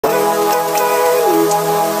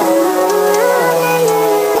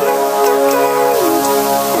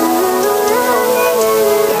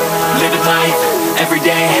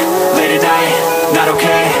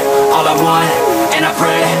and I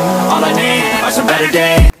pray. All I need are some better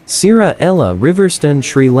days. Sera Ella, Riverston,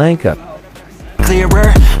 Sri Lanka.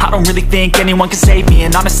 Clearer, I don't really think anyone can save me,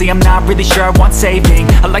 and honestly I'm not really sure I want saving.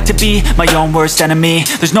 I like to be my own worst enemy.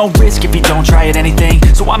 There's no risk if you don't try at anything,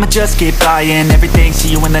 so I'ma just keep buying everything.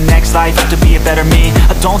 See you in the next life, have to be a better me.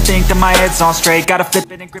 I don't think that my head's on straight, gotta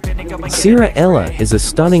flip it and grip it and go and Sera Ella is a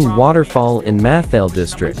stunning waterfall in Matale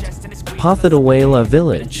district, Pothatawela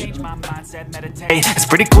village. It's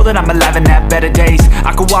pretty cool that I'm alive and have better days.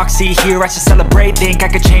 I could walk, see, hear, I should celebrate. Think I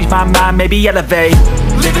could change my mind, maybe elevate.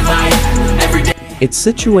 Living life every day. It's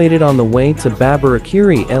situated on the way to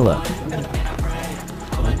Puwakpitiya Ella.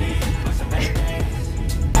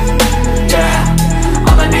 Yeah,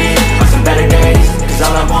 all I need are some better days. Cause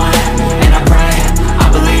all I want, and I pray, I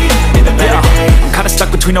believe in the better days. I'm kinda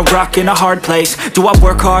stuck between a rock and a hard place. Do I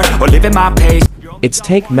work hard or live at my pace? It's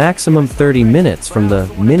take maximum 30 minutes from the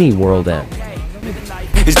mini world end.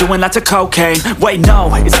 Is doing lots of cocaine. Wait,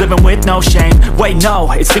 no, it's living with no shame. Wait,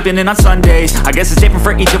 no, it's sleeping in on Sundays. I guess it's different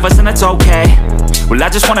for each of us and that's okay. Well, I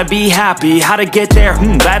just wanna be happy. How to get there?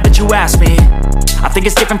 Glad that you asked me. I think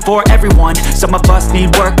it's different for everyone. Some of us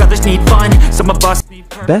need work, others need fun. Some of us need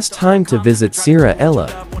purpose. Best time to visit Sera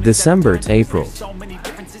Ella, December to April.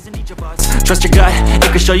 Trust your gut,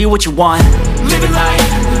 it can show you what you want. Living life,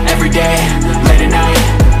 every day, late at night,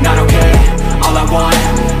 not okay. All I want,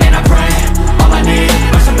 and I pray, all I need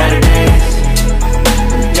are some better days.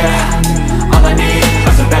 Yeah, all I need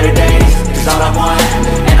are some better days. Cause all I want,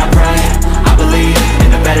 and I pray, I believe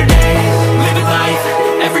in the better days. Living life,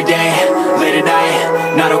 every day, late at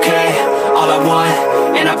night, not okay. All I want,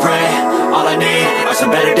 and I pray, all I need are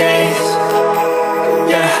some better days.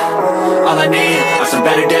 Yeah, all I need are some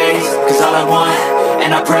better days. Cause all I want,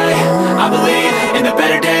 and I pray, I believe in the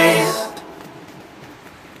better days.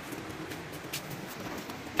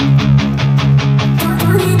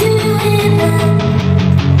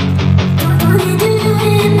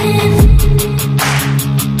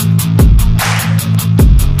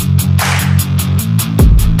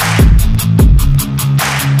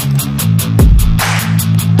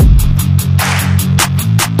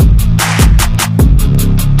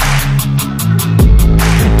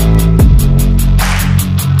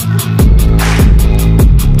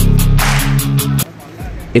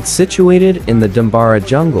 It's situated in the Dumbara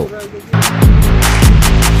Jungle.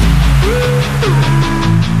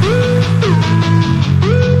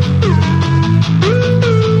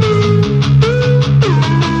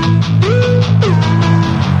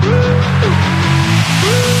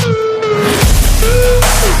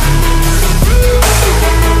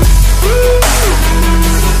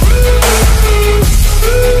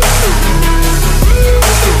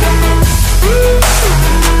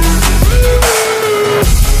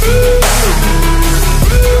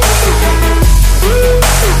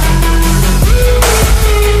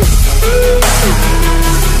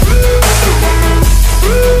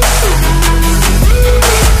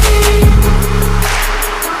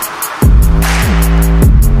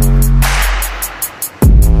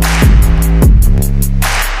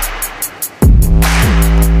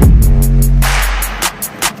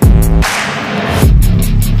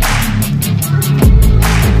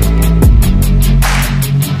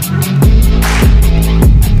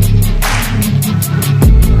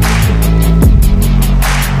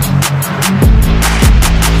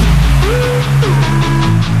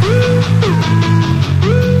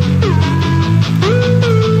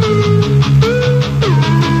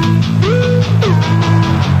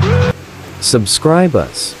 Subscribe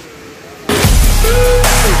us.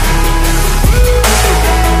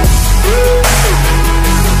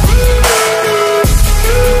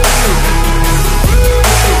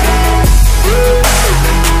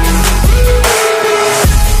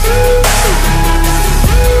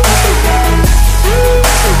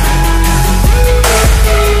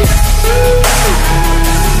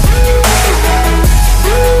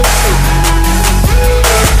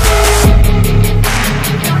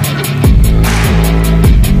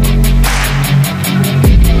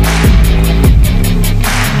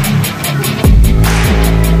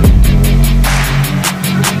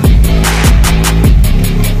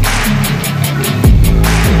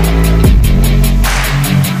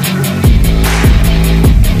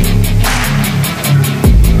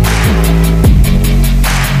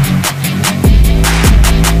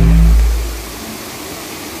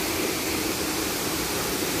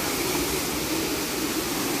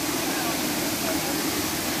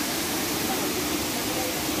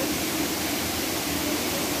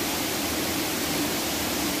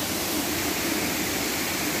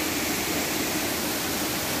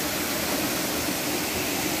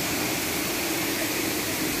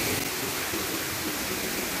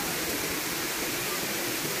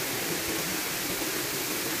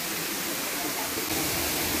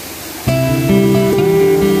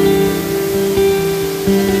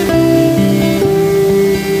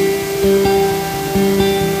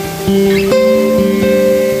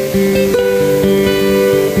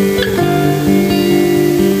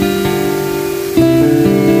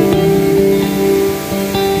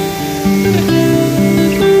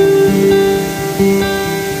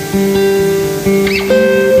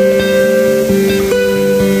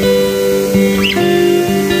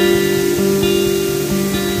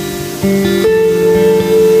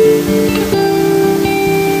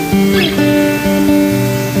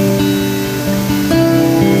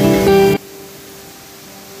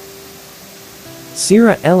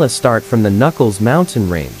 Sera Ella start from the Knuckles mountain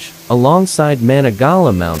range, alongside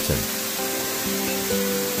Managala mountain.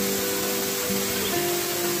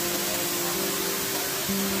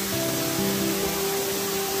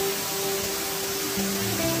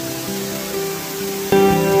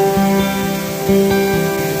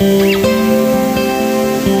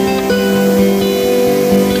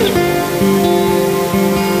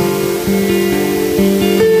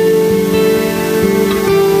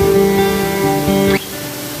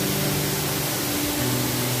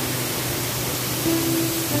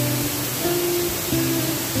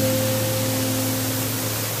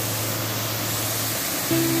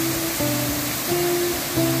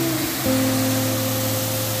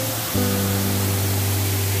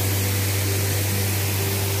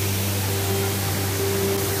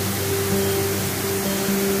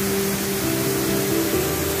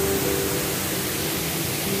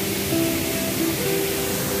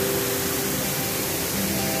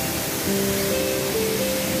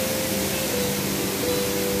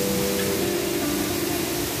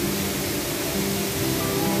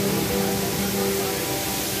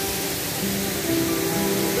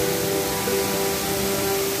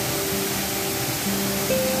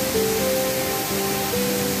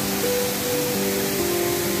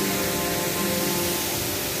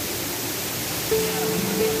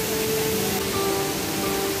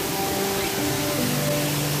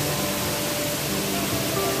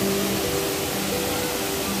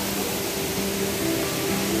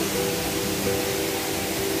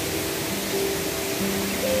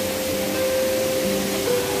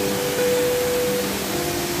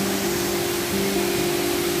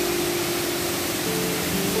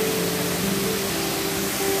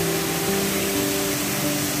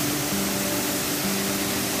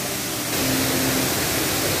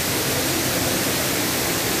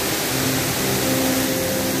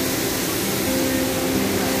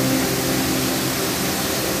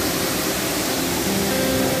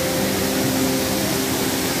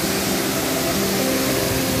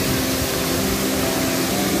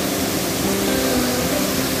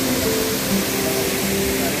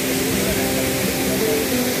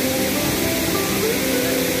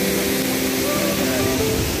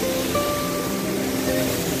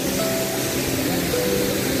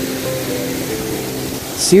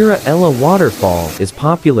 Sera Ella waterfall is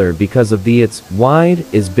popular because of its wide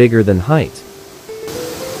is bigger than height.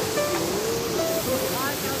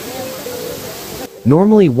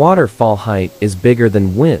 Normally waterfall height is bigger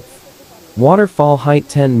than width. Waterfall height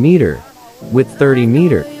 10 meter, width 30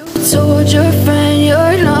 meter. Told your friend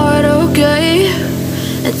you're not okay,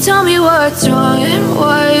 and tell me what's wrong and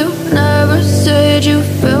why you never said you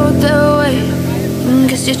felt that way.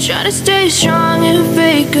 Guess you're trying to stay strong and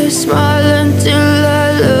fake a smile until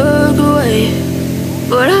I look away.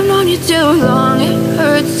 But I've known you too long, it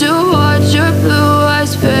hurts to watch your blue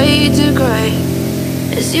eyes fade to gray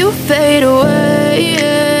as you fade away,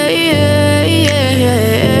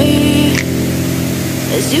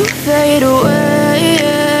 as you fade away.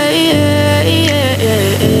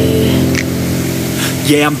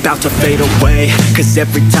 Yeah, I'm about to fade away, cause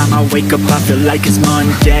every time I wake up I feel like it's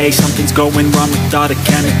Monday. Something's going wrong with all the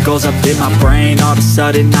chemicals up in my brain. All of a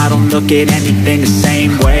sudden I don't look at anything the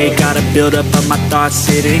same way. Gotta build up of my thoughts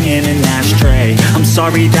sitting in an ashtray. I'm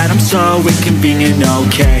sorry that I'm so inconvenient,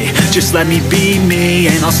 okay. Just let me be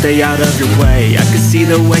me and I'll stay out of your way. I can see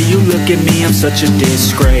the way you look at me, I'm such a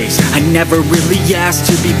disgrace. I never really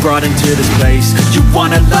asked to be brought into this place. You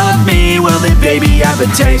wanna love me? Well then baby I have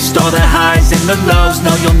a taste. All the highs and the lows, no,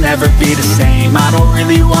 you'll never be the same. I don't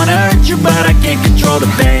really wanna hurt you, but I can't control the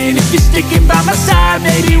pain. If you're sticking by my side,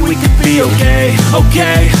 maybe we could be okay.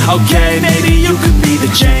 Okay, maybe you could be the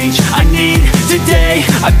change I need today.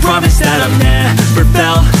 I promise that I've never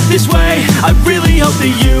felt this way. I really hope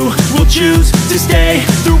that you will choose to stay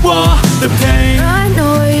through all the pain. I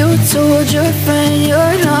know you told your friend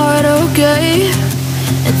you're not okay,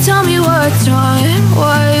 and tell me what's wrong and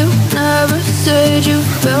why you never said you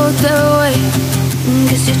felt that way.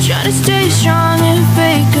 Guess you're trying to stay strong and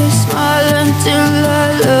fake a smile until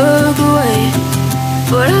I look away.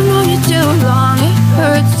 But I've known you too long, it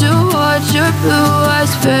hurts to watch your blue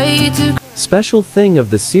eyes fade to. Special thing of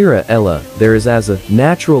the Sera Ella, there is as a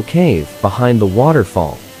natural cave behind the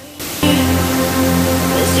waterfall.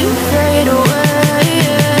 As you fade away,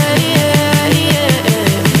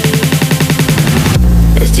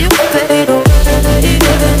 as you fade away.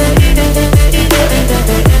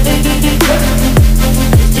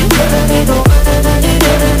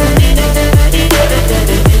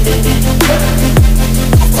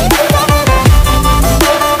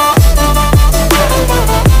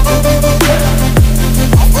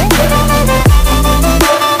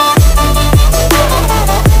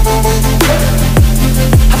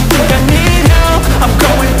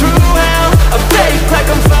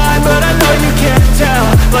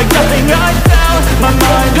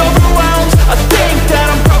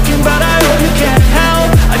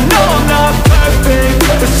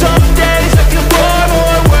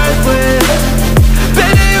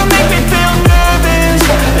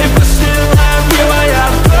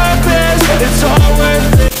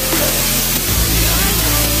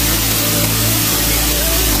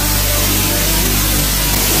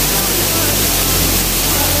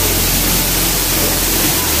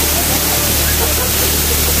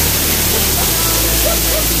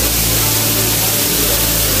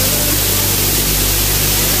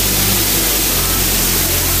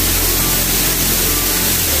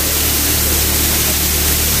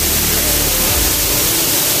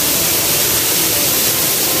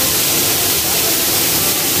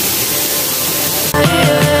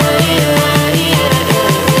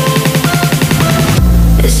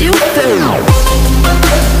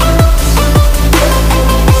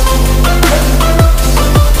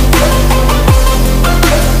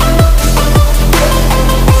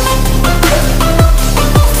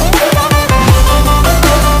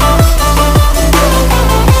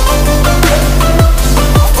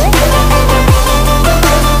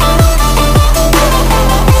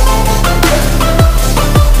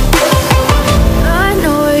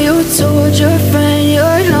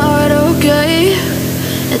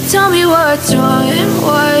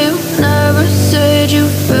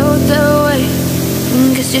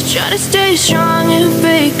 you're trying to stay strong and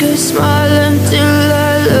fake a smile until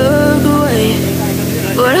I look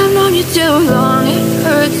away. But I've known you too long, it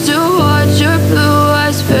hurts to watch your blue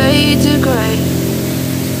eyes fade to gray.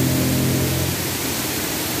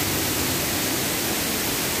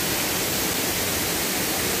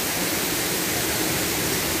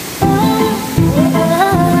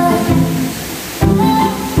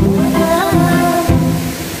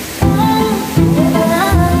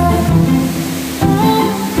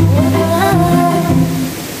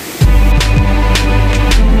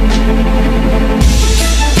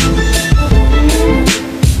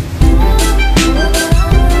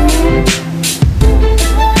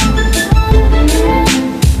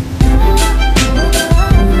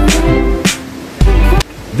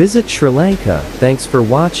 Visit Sri Lanka. Thanks for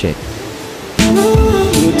watching.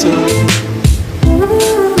 You too.